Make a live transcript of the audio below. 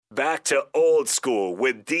Back to old school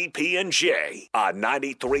with DP and J on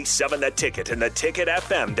 93.7 The Ticket and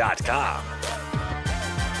theticketfm.com.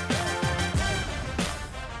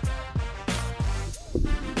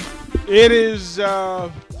 It is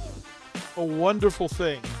a wonderful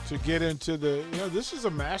thing to get into this is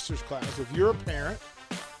a master's class. If you're a parent,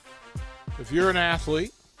 if you're an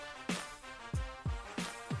athlete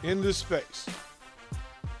in this space,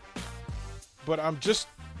 but I'm just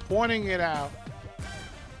pointing it out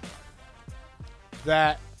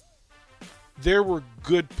that there were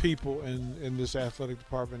good people in this athletic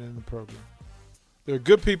department in the program. There are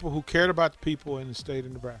good people who cared about the people in the state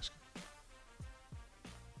of Nebraska,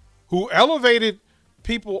 who elevated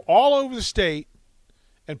people all over the state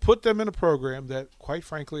and put them in a program that, quite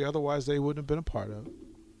frankly, otherwise they wouldn't have been a part of.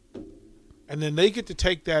 And then they get to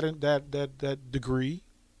take that degree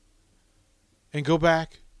and go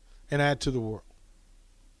back and add to the world.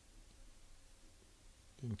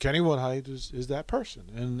 And Kenny Woodhite is that person.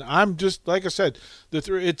 And I'm just, like I said,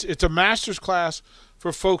 it's a master's class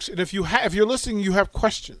for folks. And if you're listening, you have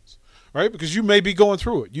questions, right? Because you may be going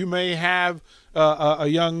through it. You may have a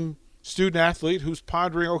young student athlete who's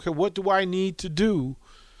pondering, okay, what do I need to do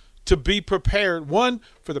to be prepared? One,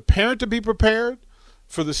 for the parent to be prepared,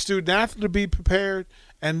 for the student athlete to be prepared,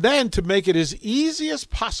 and then to make it as easy as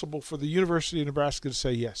possible for the University of Nebraska to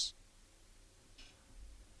say yes.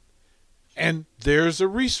 And there's a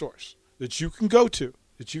resource that you can go to,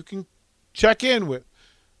 that you can check in with,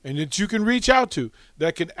 and that you can reach out to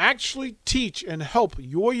that can actually teach and help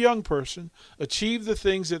your young person achieve the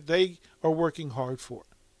things that they are working hard for.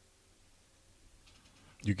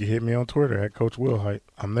 You can hit me on Twitter at Coach Wilhite.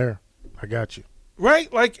 I'm there. I got you.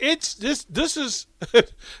 Right? Like, it's just, this is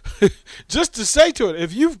just to say to it,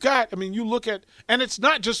 if you've got, you look at, and it's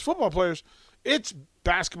not just football players, it's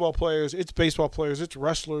basketball players, it's baseball players, it's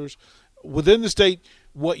wrestlers within the state.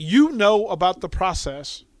 What you know about the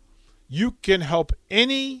process, you can help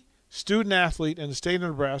any student athlete in the state of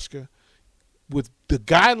Nebraska with the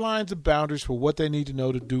guidelines and boundaries for what they need to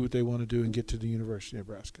know to do what they want to do and get to the University of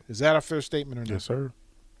Nebraska. Is that a fair statement or not? Yes, sir.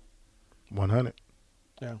 100.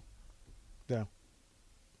 Yeah.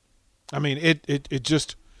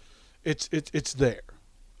 It's there.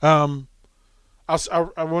 I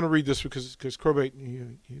want to read this because Corbett,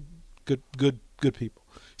 good people.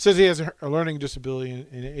 He says he has a learning disability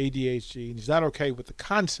and ADHD, and he's not okay with the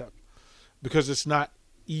concept because it's not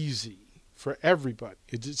easy for everybody.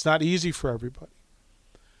 It's not easy for everybody.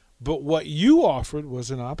 But what you offered was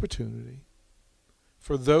an opportunity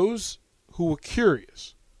for those who were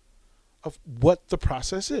curious of what the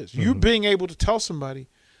process is. Mm-hmm. You being able to tell somebody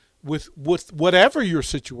with whatever your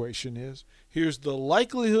situation is, here's the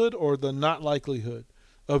likelihood or the not likelihood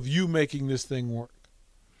of you making this thing work.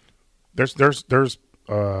 There's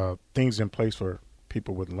things in place for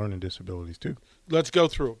people with learning disabilities too. Let's go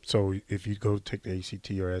through. So if you go take the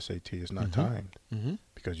ACT or SAT, it's not timed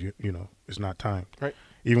because you know it's not timed. Right.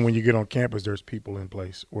 Even when you get on campus, there's people in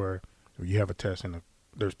place where you have a test and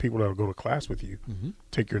there's people that will go to class with you,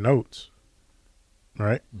 take your notes,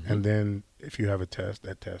 right? And then if you have a test,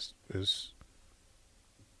 that test is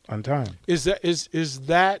untimed.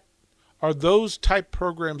 Are those type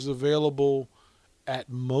programs available at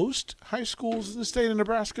most high schools in the state of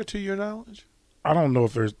Nebraska, to your knowledge? I don't know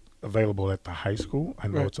if they're available at the high school. I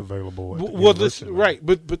know it's available at the university.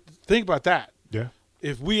 But think about that. Yeah.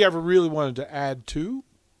 If we ever really wanted to add to,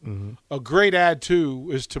 a great add to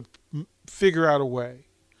is to figure out a way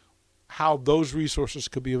how those resources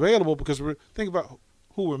could be available, because think about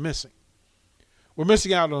who we're missing. We're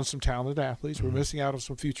missing out on some talented athletes. We're missing out on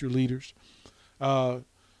some future leaders.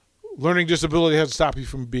 Learning disability hasn't stopped you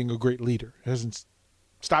from being a great leader. It hasn't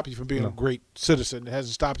stopped you from being a great citizen. It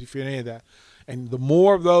hasn't stopped you from any of that. And the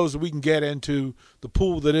more of those that we can get into the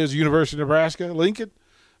pool that is University of Nebraska, Lincoln,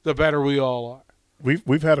 the better we all are.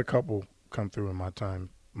 We've had a couple come through in my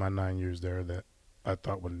time, my 9 years there, that I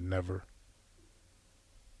thought would never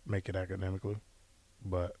make it academically,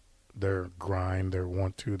 but their grind, their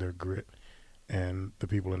want to, their grit, and the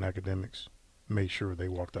people in academics made sure they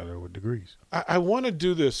walked out of there with degrees. I want to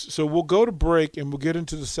do this. So we'll go to break and we'll get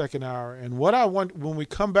into the second hour. And what I want, when we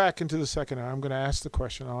come back into the second hour, I'm going to ask the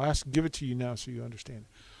question. Give it to you now so you understand it.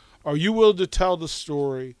 Are you willing to tell the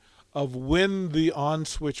story of when the on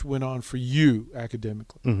switch went on for you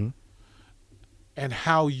academically and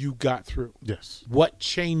how you got through? Yes. What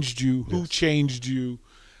changed you? Who changed you?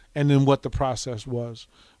 And then what the process was.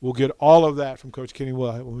 We'll get all of that from Coach Kenny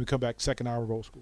Woodhite when we come back, second hour of Old School.